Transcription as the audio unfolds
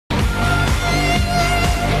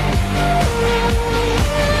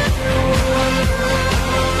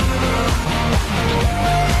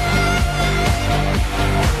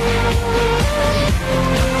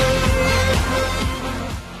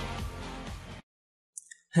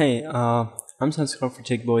Hey, I'm Sanskar for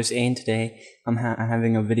TechBoyZzz, and today I'm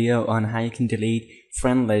having a video on how you can delete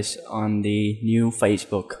friend lists on the new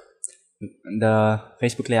Facebook. The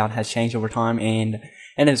Facebook layout has changed over time, and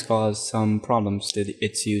it has caused some problems to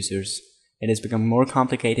its users. It has become more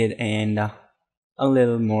complicated and a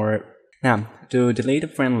little more. Now, to delete a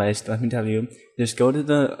friend list, let me tell you, just go to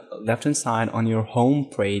the left hand side on your home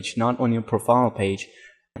page, not on your profile page.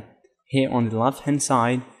 Here on the left hand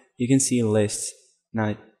side, you can see lists.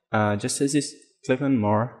 Now, just as you click on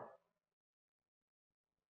more,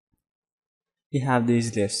 you have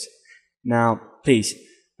these lists. Now, please,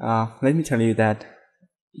 let me tell you that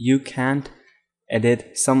you can't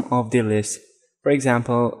edit some of the lists. For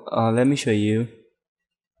example, let me show you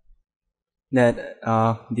that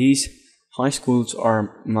these high schools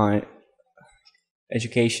are my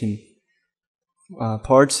education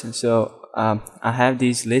parts. So I have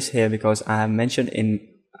these lists here because I have mentioned in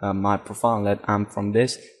my profile that I'm from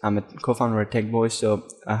this. I'm a co-founder of TechBoy, so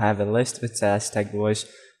I have a list which says TechBoyZzz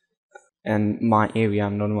and my area. I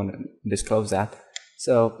don't want to disclose that.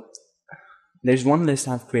 So there's one list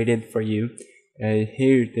I've created for you.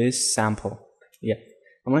 Here it is, sample. Yeah,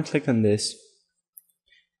 I'm gonna click on this.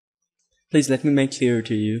 Please let me make clear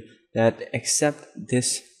to you that except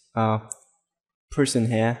this person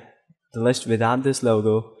here, the list without this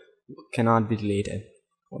logo cannot be deleted.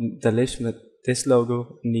 The list with this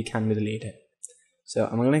logo only can be deleted. So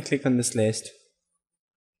I'm going to click on this list,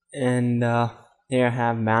 and here I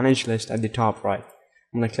have manage list at the top right.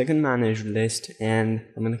 I'm going to click on manage list, and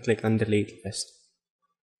I'm going to click on delete list.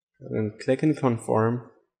 I'm going to click on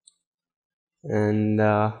confirm, and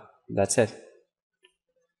that's it.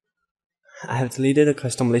 I have deleted a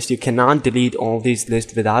custom list. You cannot delete all these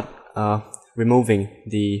lists without removing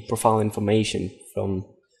the profile information from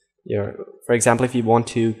your. For example, if you want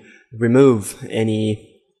to remove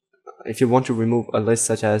a list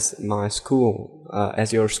such as my school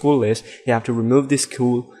as your school list, you have to remove this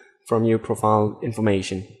school from your profile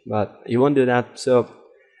information, but you won't do that. So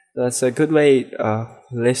that's a good way.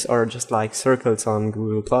 Lists are just like circles on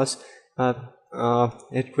Google Plus.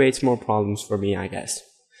 It creates more problems for me, I guess.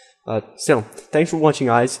 But still, thanks for watching,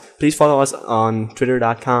 guys. Please follow us on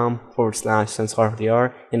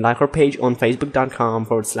twitter.com/SanskarDR and like our page on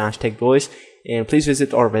facebook.com/TechBoyZzz. And please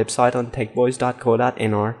visit our website on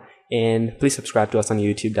techboyzz.co.nr, and please subscribe to us on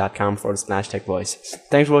youtube.com/TechBoyZzz.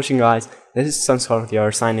 Thanks for watching, guys. This is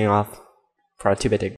Sanskar signing off. Proud to be Tech.